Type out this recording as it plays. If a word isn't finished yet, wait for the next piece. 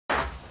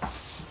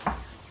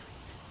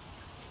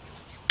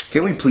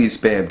Can we please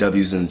spam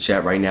W's in the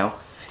chat right now?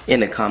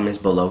 In the comments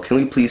below. Can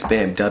we please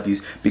spam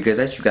W's? Because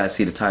as you guys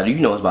see the title, you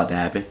know what's about to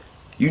happen.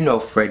 You know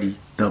Freddy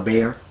the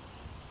bear.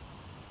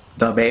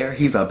 The bear.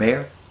 He's a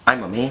bear.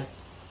 I'm a man.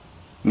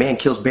 Man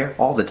kills bear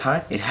all the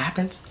time. It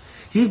happens.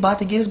 He's about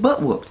to get his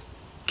butt whooped.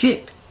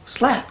 Kicked.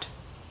 Slapped.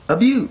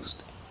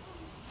 Abused.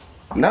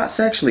 Not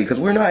sexually, because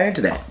we're not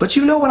into that. But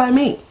you know what I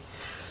mean.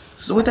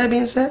 So with that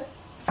being said,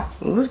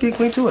 let's get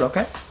clean to it,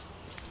 okay?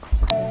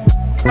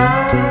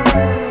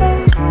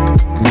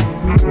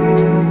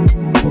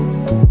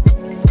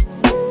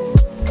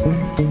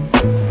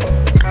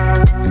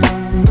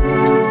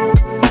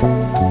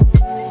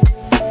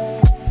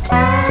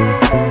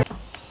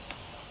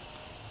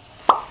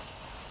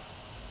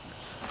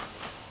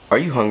 Are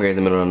you hungry in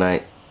the middle of the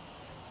night?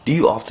 Do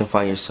you often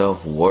find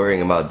yourself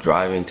worrying about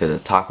driving to the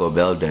Taco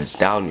Bell that's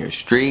down your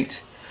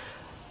street?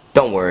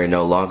 Don't worry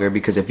no longer,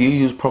 because if you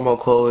use promo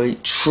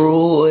code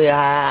TRUE,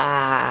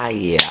 yeah,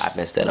 I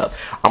messed that up.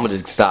 I'm gonna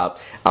just stop.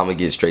 I'm gonna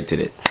get straight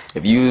to it.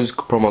 If you use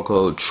promo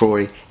code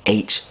Troy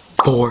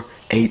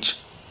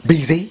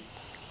H4HBZ,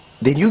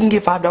 then you can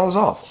get $5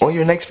 off on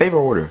your next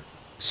favorite order.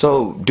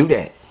 So do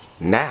that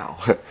now.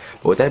 But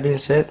with that being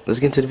said, let's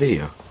get into the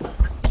video.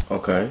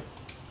 Okay,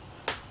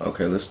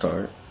 let's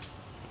start.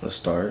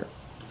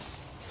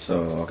 So,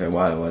 okay,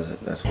 why was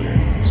it? That's weird.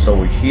 So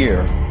we're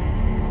here.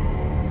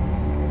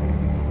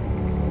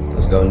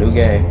 Let's go, new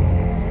game.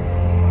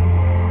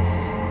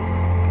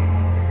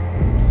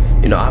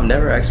 You know, I've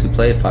never actually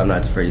played Five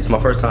Nights at Freddy's. It's my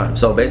first time.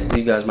 So basically,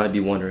 you guys might be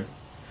wondering,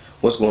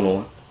 what's going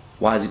on?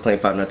 Why is he playing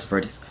Five Nights at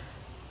Freddy's?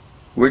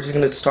 We're just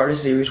gonna start a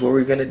series where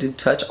we're gonna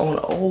touch on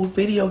old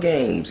video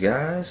games,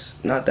 guys.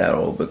 Not that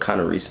old, but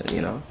kind of recent,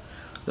 you know.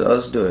 So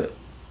let's do it.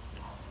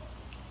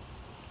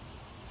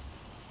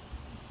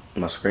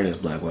 My screen is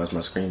black. Why is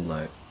my screen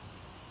black?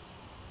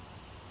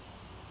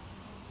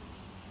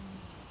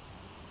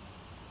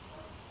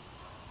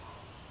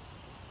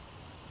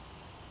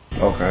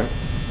 Okay.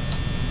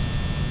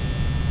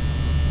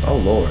 Oh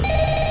Lord.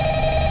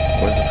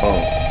 Where's the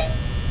phone?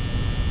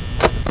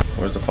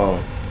 Where's the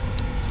phone?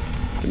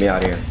 Get me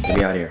out of here. Get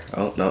me out of here.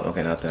 Oh no,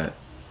 okay, not that.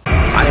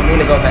 I didn't mean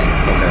to go back.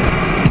 Okay.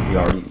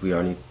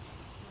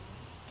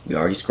 We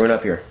already screwing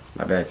up here.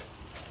 My bad.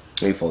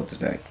 Let me fold this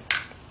back.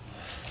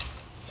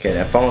 Okay,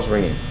 that phone's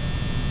ringing.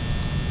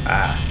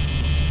 Ah.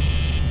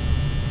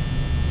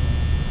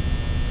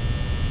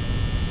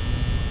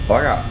 Oh,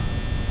 I got.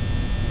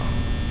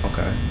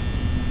 Okay.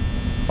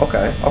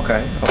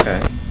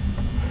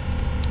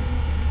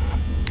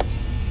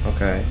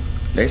 Okay.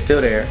 They still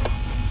there.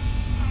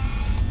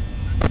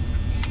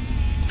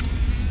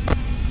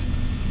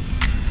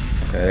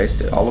 Okay, they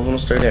still. All of them are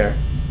still there.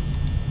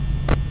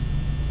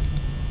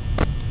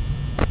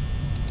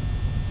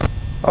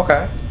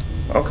 Okay.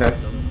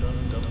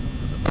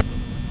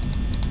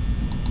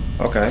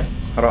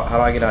 How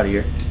do I get out of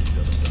here?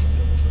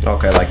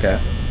 Okay, like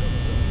that.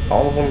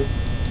 All of them.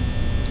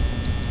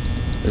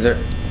 Is there?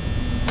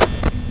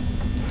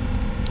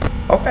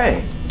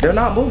 Okay, they're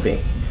not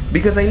moving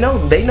because they know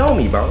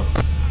me, bro.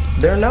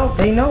 They know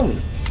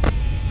me.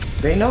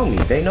 They know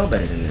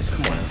better than this.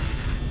 Come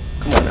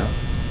on now.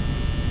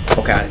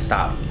 Okay,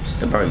 stop.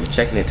 Bro, you're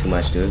checking it too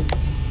much, dude.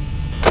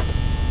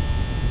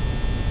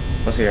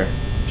 What's here?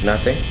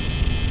 Nothing.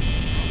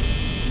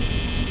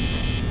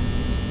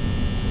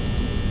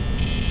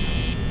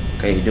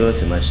 Okay, you're doing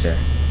too much there.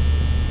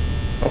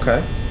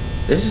 Okay.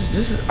 This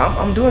is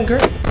I'm doing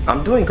great.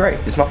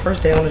 It's my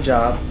first day on the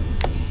job.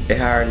 They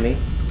hired me.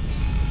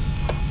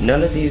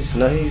 None of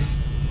them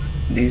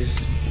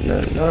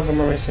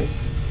are missing.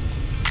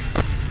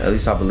 At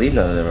least I believe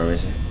none of them are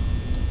missing.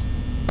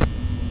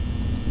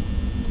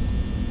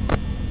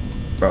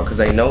 Bro, cause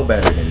they know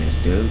better than this,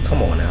 dude.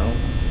 Come on now.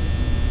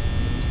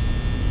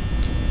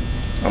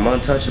 I'm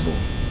untouchable.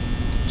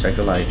 Check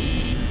the lights.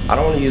 I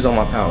don't want to use all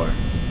my power.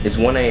 It's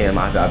 1 a.m.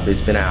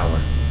 It's been an hour.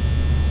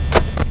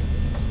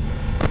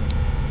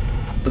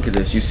 Look at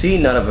this. You see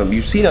none of them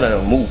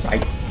move,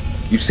 right?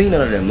 You see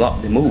none of them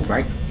move,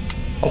 right?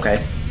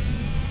 Okay.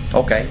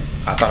 I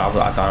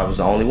thought I was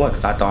the only one,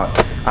 because I thought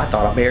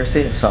a bear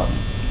said something.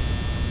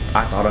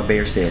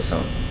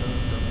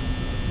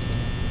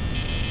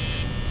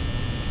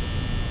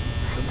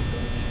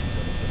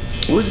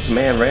 Who is this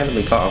man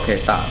randomly talking? Okay,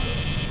 stop.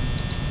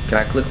 Can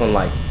I click on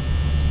like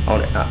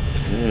on it?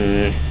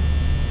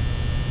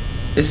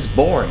 This is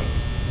boring.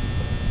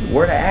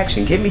 Where the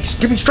action? Give me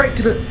straight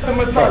to the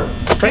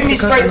Give me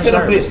straight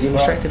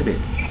to the bit.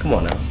 Come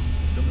on now.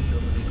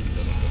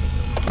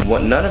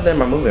 What? None of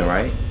them are moving,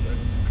 right?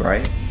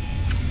 Right.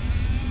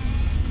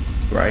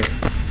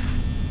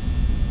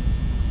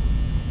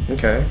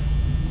 Okay.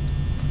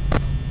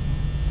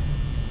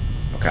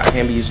 I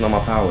can't be using all my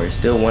power. It's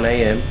still 1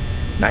 a.m.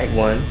 Night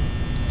 1.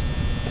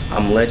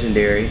 I'm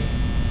legendary.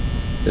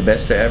 The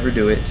best to ever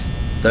do it.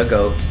 The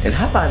GOAT. And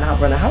how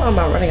am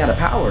I running out of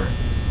power?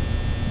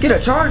 Get a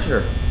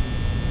charger.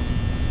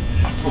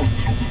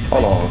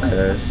 Hold on,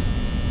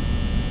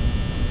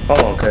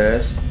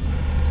 cuz.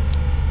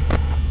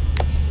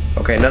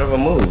 Okay, none of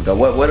them moved.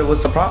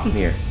 What's the problem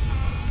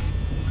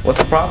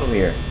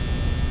here?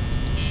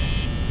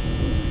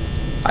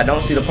 I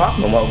don't see the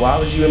problem. Why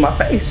was you in my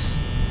face?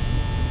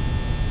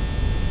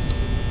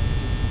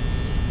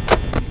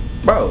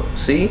 Bro,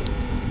 see?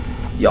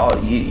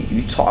 Y'all,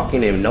 you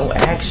talking and no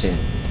action.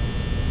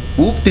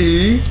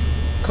 Whoop-dee.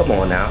 Come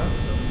on now.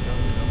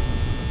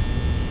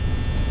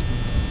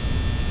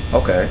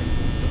 Okay.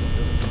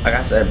 Like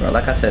I said, bro.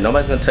 Like I said,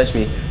 nobody's gonna touch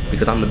me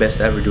because I'm the best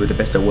to ever do it, the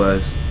best there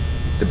was,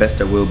 the best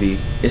there will be.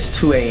 It's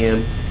 2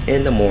 a.m.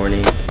 in the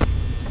morning.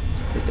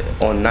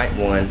 On night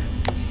 1,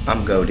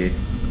 I'm goated.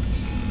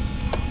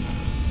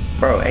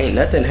 Bro, ain't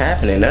nothing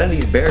happening. None of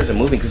these bears are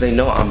moving because they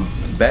know I'm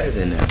better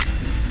than them.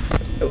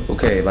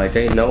 Okay, like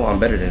they know I'm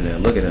better than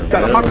them. Look at them.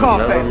 My car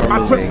faster,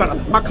 my grip better,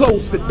 my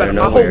clothes fit better,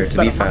 my nowhere hose to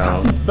be better, my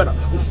found. tattoos better,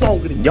 I'm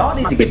stronger than you. Y'all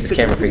need to get this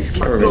camera fixed. This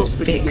camera been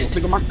fixed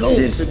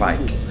since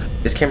like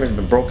this camera's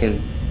been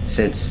broken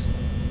since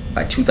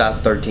like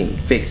 2013.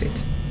 Fix it.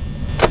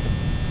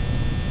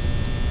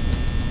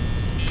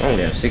 I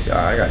only have 6.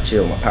 I gotta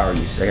chill my power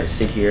usage. I gotta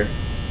sit here.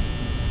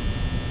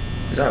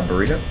 Is that a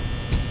burrito?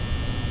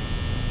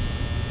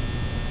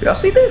 Y'all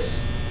see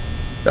this?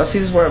 Y'all see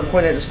this where I'm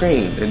pointing at the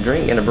screen? The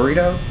drink and a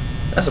burrito?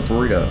 That's a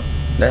burrito.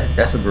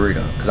 That's a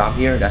burrito. Cause I'm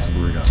here. That's a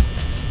burrito.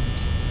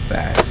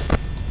 Facts.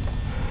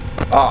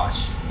 Oh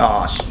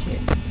shit.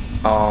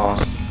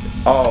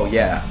 Oh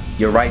yeah.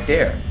 You're right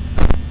there.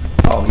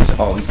 Oh he's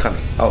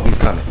coming. Oh he's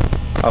coming.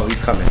 Oh he's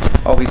coming.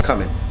 Oh he's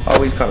coming.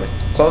 Oh he's coming.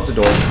 Close the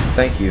door.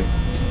 Thank you.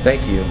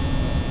 Thank you.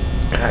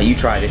 You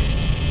tried it.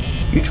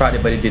 You tried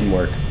it, but it didn't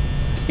work.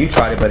 You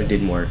tried it, but it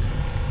didn't work.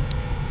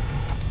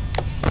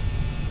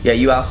 Yeah,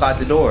 you outside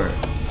the door.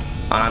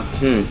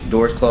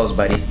 Door's closed,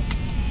 buddy.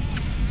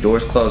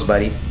 Door's closed,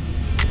 buddy.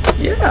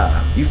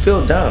 Yeah, you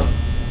feel dumb.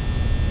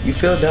 You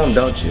feel dumb,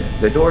 don't you?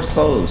 The door's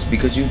closed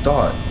because you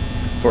thought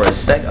for a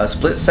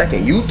split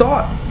second, you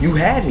thought you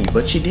had me,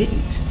 but you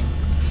didn't.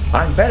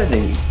 I'm better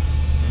than you.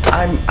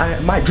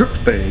 My drip's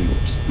better than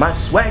yours. My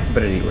swag's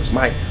better than yours.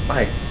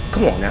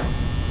 Come on now.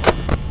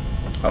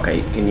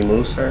 Okay, can you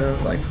move, sir?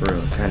 Like for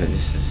real, kind of.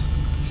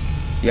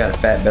 You got a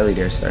fat belly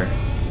there, sir.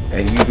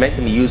 And you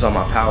making me use all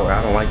my power.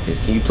 I don't like this.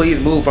 Can you please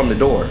move from the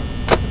door?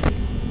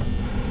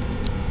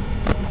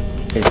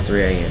 It's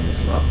 3 a.m.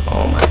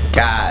 Oh my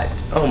god.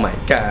 Oh my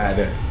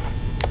god.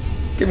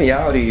 Get me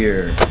out of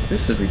here.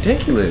 This is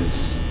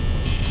ridiculous.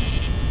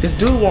 This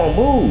dude won't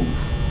move.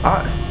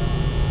 Yeah,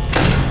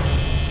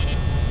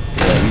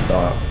 you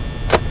thought.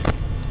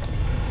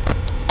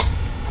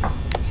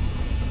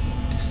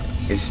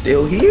 It's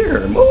still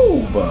here.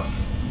 Move.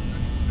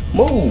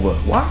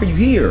 Move. Why are you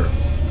here?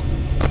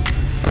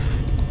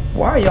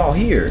 Why are y'all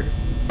here?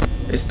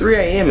 It's 3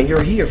 a.m. and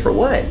you're here for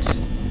what?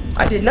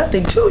 I did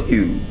nothing to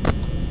you.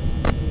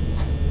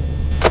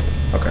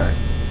 Okay.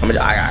 I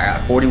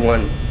got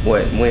 41.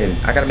 What? When?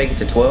 I gotta make it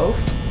to 12?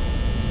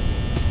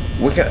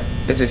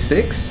 Is it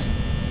 6?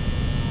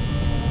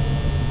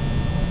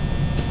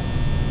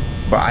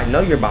 But I know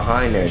you're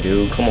behind there,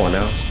 dude. Come on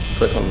now.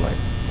 Click on the light.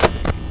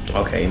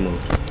 Okay, he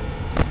moved.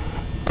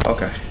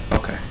 Okay.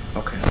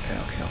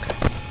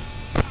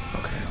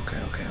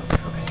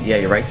 Yeah,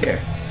 you're right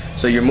there.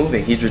 So you're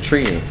moving. He's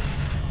retreating.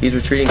 He's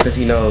retreating because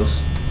he knows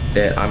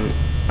that I'm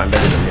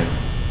better than him.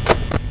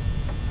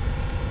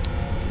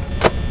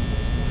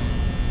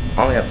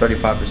 I only have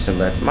 35%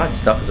 left. My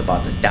stuff is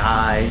about to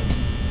die.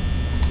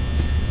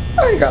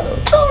 I ain't got no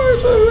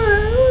charge,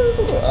 man.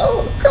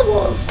 Oh, come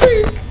on,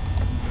 Stink.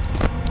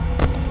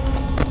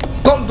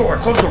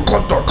 Close the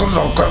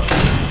door.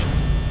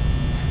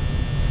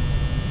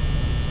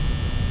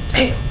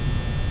 Damn.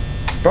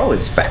 Bro,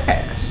 it's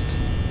fast.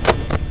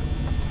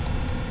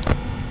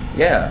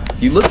 Yeah,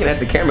 you looking at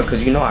the camera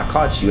because you know I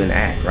caught you in the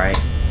act, right?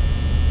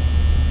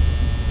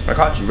 I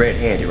caught you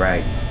red-handed,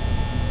 right?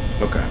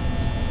 Okay.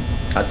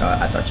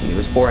 I thought you knew.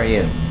 It's 4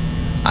 a.m.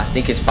 I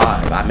think it's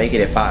 5. I make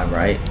it at 5,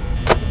 right?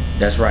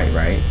 That's right,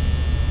 right?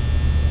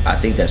 I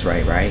think that's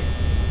right, right?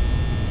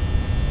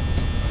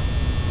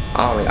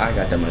 I ain't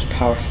got that much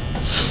power.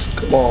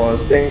 Come on,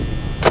 Stink.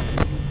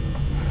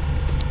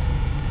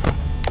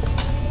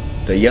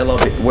 The yellow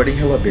bitch. Where'd the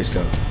yellow bitch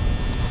go?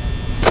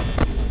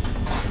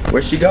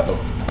 Where'd she go?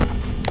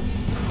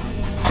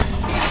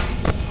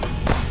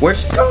 Where'd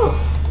she go?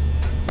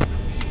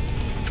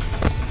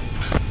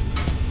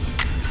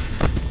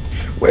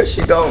 Where'd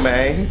she go,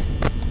 man?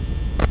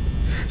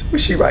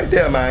 Was she right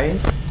there, man?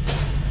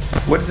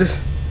 What is it?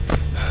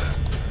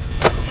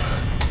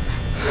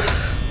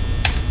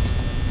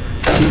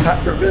 She's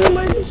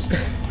hyperventilating.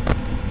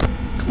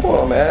 Come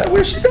on, man.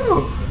 Where'd she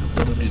go?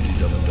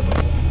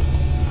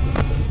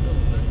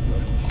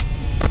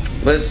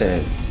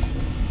 Listen,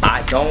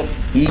 I don't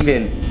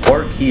even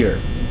work here.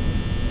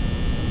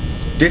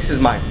 This is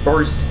my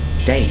first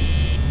day.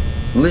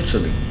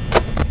 Literally.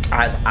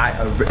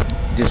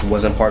 This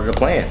wasn't part of the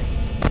plan.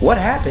 What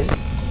happened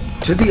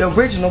to the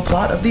original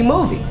plot of the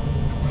movie?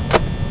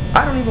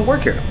 I don't even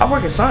work here. I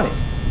work at Sonic.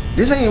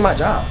 This ain't even my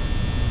job.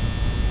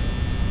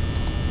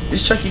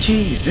 This Chuck E.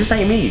 Cheese. This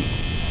ain't me.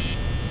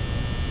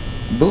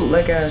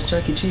 Bootleg ass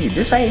Chuck E. Cheese.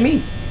 This ain't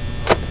me.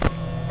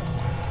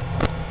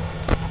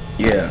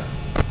 Yeah.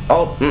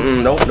 Oh,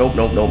 nope.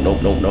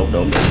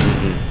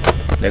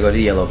 There go the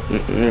yellow.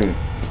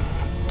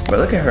 But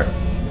look at her.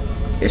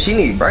 If she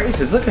need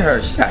braces, look at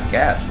her. She got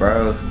gaps,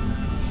 bro.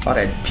 All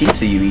that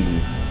pizza you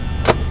eating.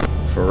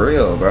 For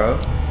real, bro.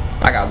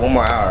 I got 1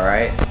 more hour,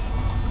 right?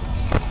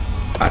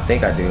 I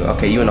think I do.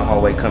 Okay, you in the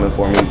hallway coming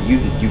for me.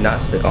 You not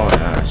stuck on,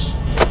 gosh.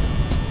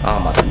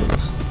 I'm about to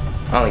lose.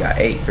 I only got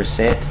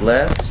 8%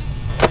 left.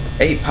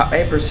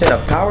 8%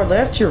 of power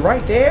left. You're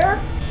right there.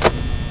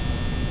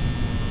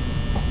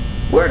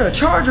 Where the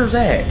chargers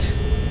at?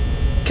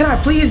 Can I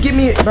please get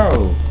me it,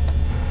 bro?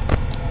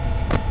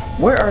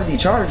 Where are the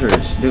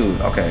chargers,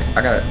 dude? Okay,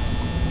 I gotta.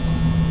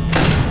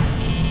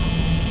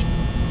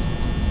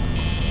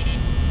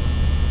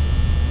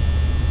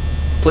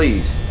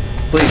 Please,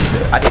 please,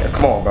 I need.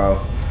 Come on,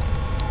 bro.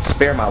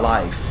 Spare my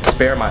life.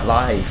 Spare my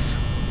life.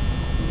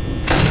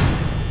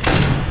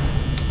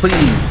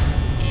 Please.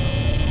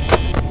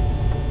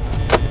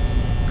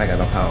 I ain't got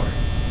no power.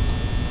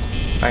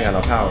 I ain't got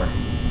no power.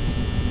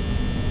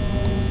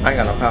 I ain't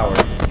got no power.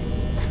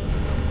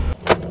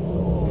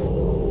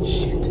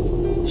 Shit.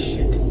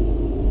 Shit.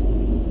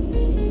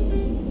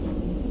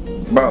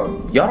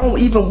 Bro, y'all don't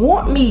even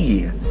want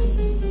me.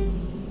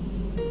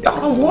 Y'all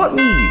don't want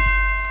me.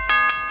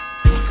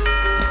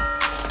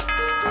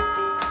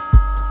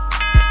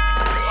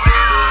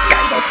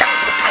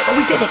 Guys,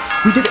 we did it.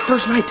 We did it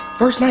first night.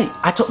 First night.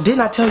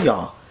 Didn't I tell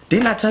y'all?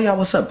 Didn't I tell y'all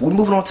what's up? We're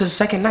moving on to the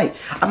second night.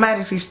 I might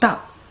actually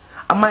stop.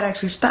 I might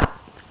actually stop.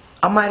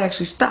 I'm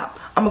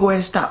gonna go ahead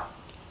and stop.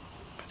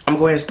 I'm gonna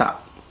go ahead and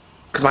stop.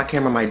 Cause my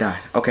camera might die.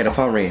 Okay, the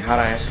phone ring. How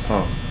do I answer the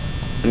phone?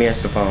 Let me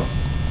answer the phone.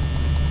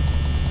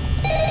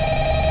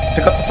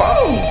 Pick up the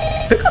phone.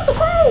 Pick up the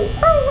phone.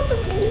 Bro, what the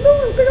fuck are you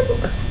doing? Pick up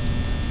the.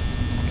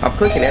 I'm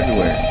clicking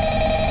everywhere.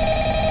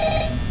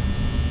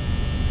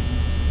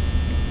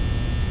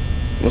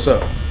 What's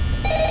up?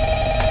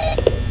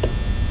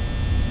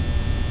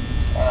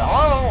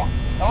 Hello?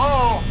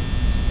 Hello?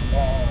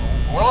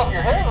 Well, if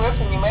you're hearing this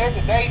and you made it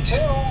to day 2,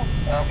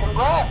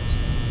 congrats.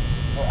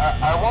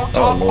 I won't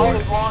talk quite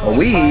as long a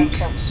week.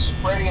 Since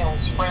Freddy and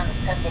his friends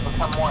tend to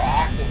become more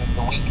active as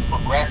the week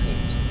progresses.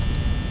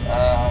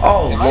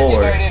 Oh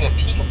Lord!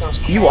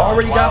 You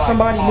already got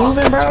somebody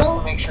moving, bro? Just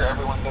to make sure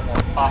everyone's in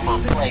their proper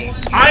place.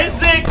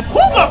 Isaac,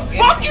 who the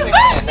fuck is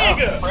that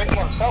nigga? Freddy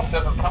himself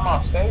doesn't come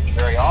off stage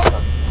very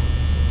often.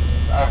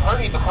 I've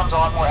heard he becomes a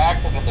lot more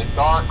active in the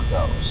dark,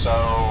 though. So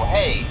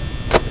hey,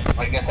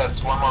 I guess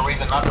that's one more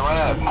reason not to run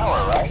out of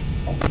power, right?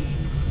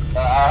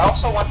 I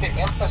also want to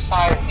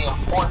emphasize the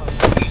importance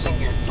of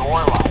using your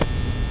door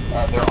lights.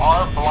 There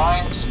are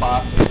blind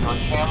spots in your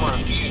camera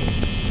view,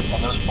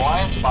 and those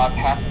blind spots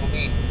happen to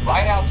be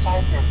right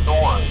outside your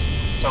doors.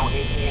 So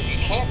if you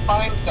can't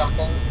find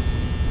something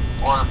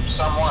or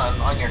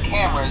someone on your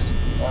cameras,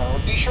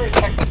 be sure to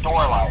check the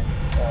door light.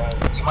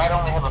 You might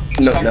only have a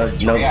few seconds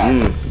to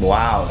react.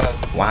 Wow.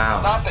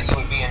 Wow. Not that you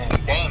would be in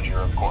any danger,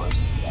 of course.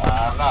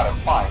 I'm not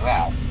implying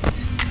that.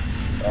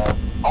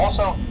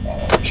 Also,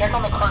 check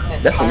on the curtain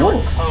in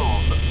Pirate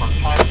Cove from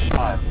time to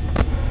time.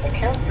 The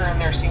character in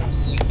there seems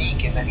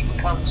unique in that he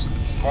becomes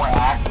more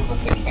active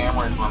if the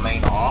cameras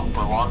remain off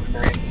for long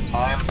periods of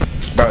time.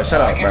 Bro,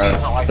 shut up,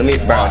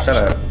 bro. Shut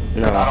up.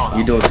 No,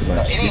 you're doing too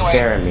much. Anyway, you're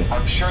scaring me.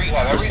 I'm sure you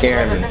have everything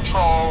under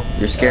control.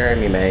 You're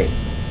scaring me, mate.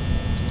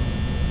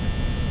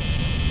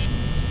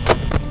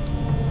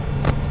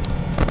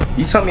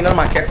 You tell me none of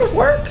my cameras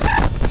work?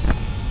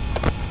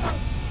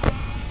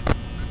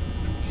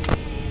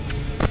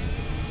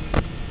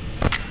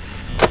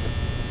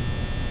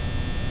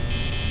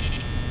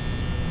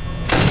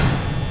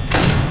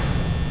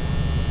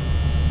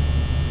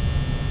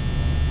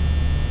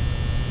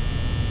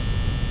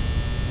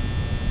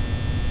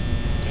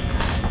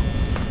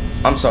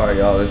 I'm sorry,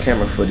 y'all. The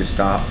camera footage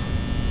stopped.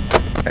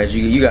 As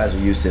you guys are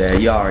used to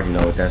that. You already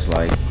know what that's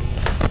like.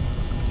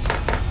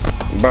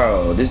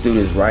 Bro, this dude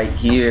is right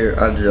here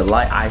under the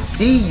light. I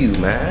see you,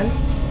 man.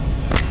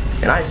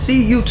 And I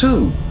see you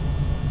too.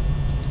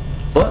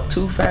 But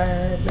too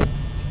fat.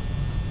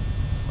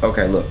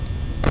 Okay, look.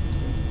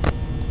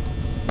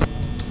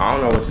 I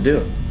don't know what to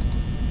do.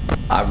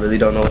 I really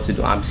don't know what to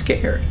do. I'm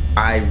scared.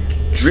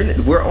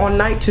 We're on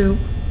night 2.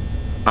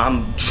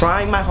 I'm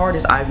trying my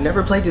hardest. I've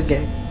never played this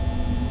game.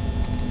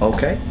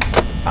 Okay.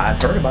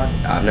 I've heard about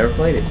it. I've never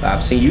played it.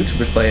 I've seen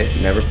YouTubers play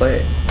it. Never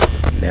played it.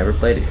 Never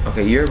played it.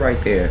 Okay, you're right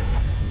there.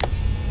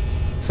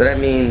 So that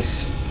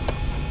means,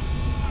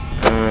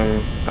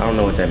 I don't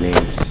know what that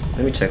means.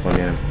 Let me check on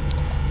them.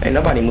 Ain't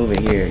nobody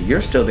moving here.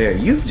 You're still there. I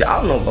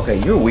don't know. Okay,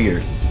 you're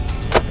weird.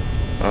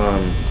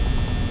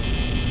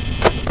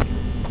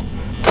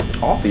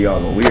 All of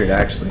y'all are weird,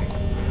 actually.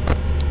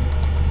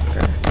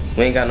 Okay.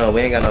 We ain't got no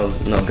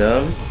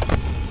gum.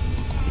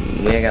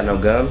 We ain't got no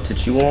gum to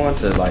chew on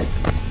to like,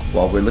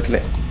 while we're looking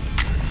at.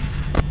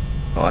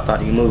 Oh, I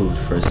thought he moved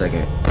for a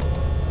second.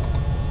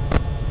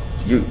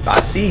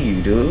 I see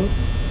you, dude.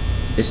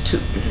 It's too.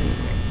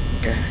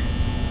 God.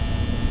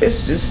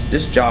 It's just,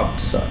 this job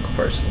would suck,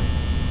 personally.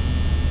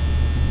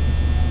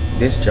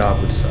 This job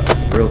would suck,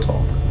 real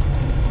talk.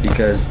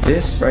 Because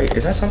this right,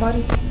 is that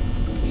somebody?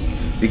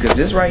 Because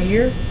this right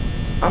here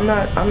I'm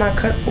not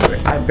cut for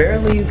it. I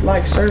barely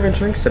like serving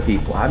drinks to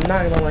people. I'm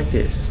not gonna like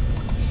this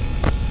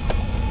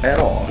at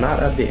all,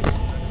 not a bit.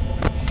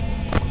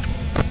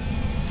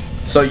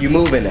 So you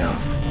moving now?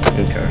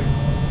 Okay.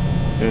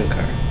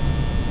 Okay.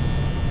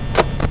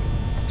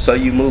 So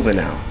you moving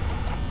now?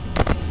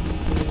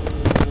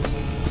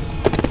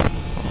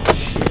 Oh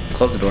shit!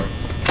 Close the door.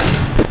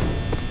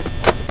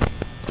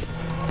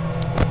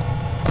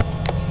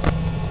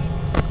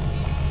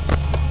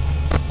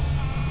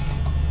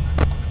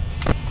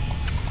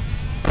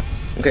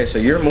 Okay, so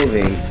you're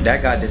moving.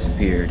 That guy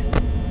disappeared.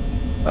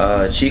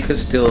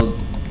 Chica's still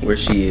where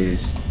she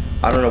is.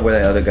 I don't know where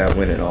that other guy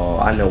went at all.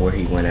 I know where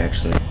he went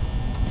actually.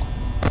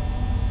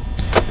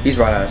 He's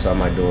right outside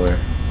my door.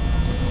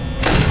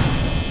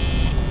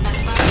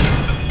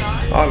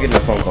 Oh, I'm getting a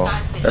phone call.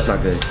 That's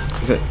not good.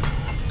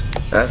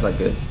 That's not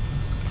good.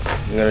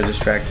 You're gonna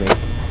distract me.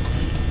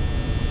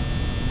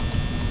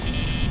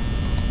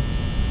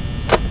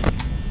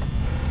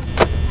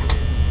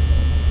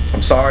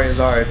 I'm sorry,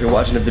 Azara, if you're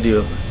watching the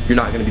video, you're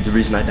not gonna be the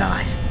reason I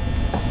die.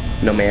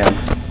 No, ma'am.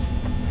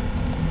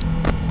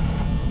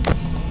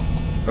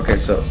 Okay,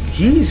 so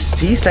he's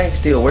staying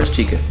still. Where's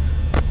Chica?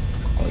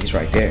 Oh, he's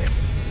right there.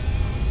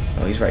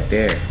 Oh, he's right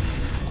there.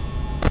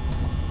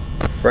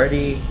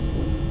 Freddy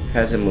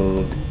hasn't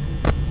moved.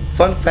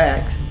 Fun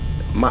fact,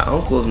 my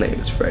uncle's name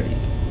is Freddy.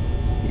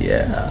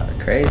 Yeah,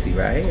 crazy,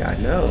 right? I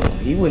know.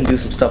 He wouldn't do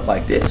some stuff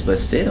like this, but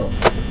still.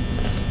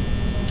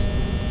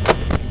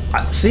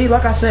 See,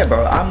 like I said,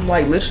 bro, I'm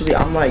like literally,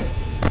 I'm like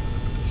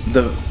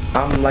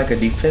a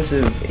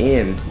defensive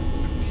end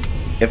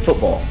in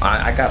football.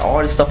 I got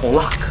all this stuff on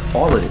lock,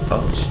 all of it.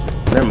 Oh,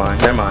 never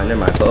mind.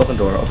 Go open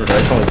the door, open the door.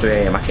 It's only 3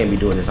 a.m. I can't be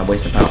doing this. I'm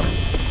wasting power.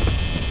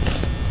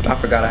 I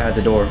forgot I had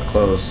the door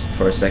closed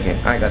for a second.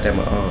 I ain't got that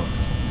much.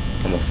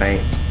 I'm a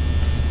faint.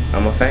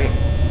 I'm a faint.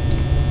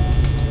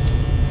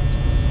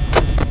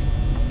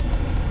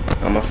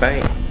 I'm a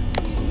faint.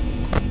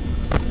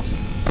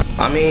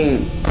 I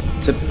mean,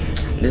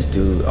 this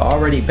dude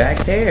already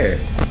back there.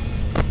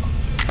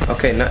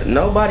 Okay,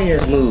 nobody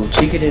has moved.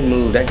 Chica didn't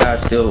move. That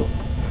guy's still.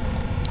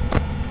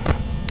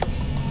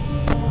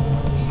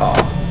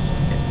 Oh.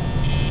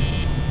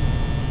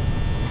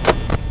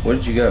 Where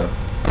did you go?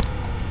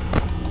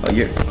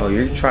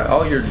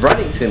 You're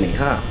running to me,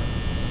 huh?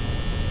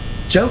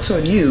 Joke's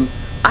on you.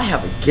 I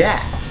have a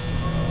gat.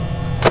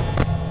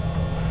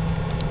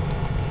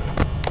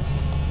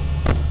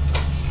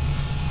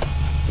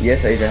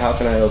 Yes, AJ, how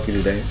can I help you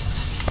today?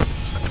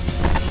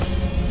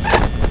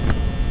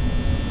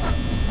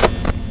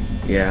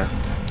 Yeah,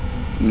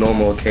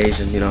 normal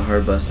occasion, you know,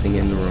 her busting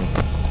in the room.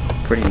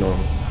 Pretty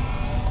normal.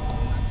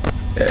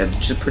 Yeah,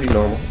 just pretty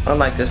normal.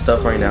 Unlike this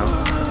stuff right now.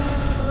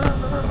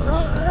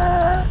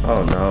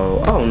 Oh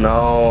no, oh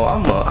no,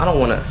 I don't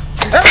wanna.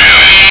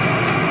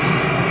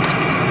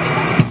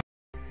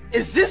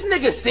 Is this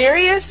nigga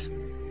serious?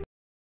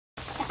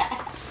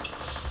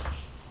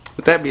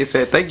 With that being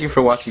said, thank you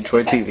for watching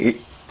Troy TV.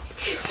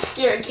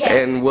 Scared cat.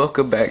 And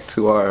welcome back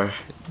to our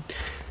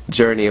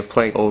journey of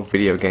playing old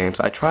video games.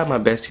 I tried my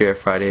best here at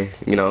Friday,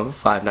 you know,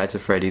 Five Nights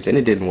at Freddy's, and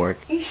it didn't work.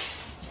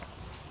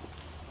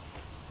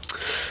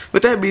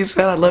 With that being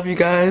said, I love you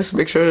guys.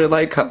 Make sure to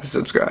like, comment,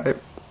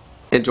 subscribe,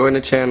 and join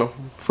the channel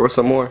for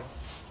some more.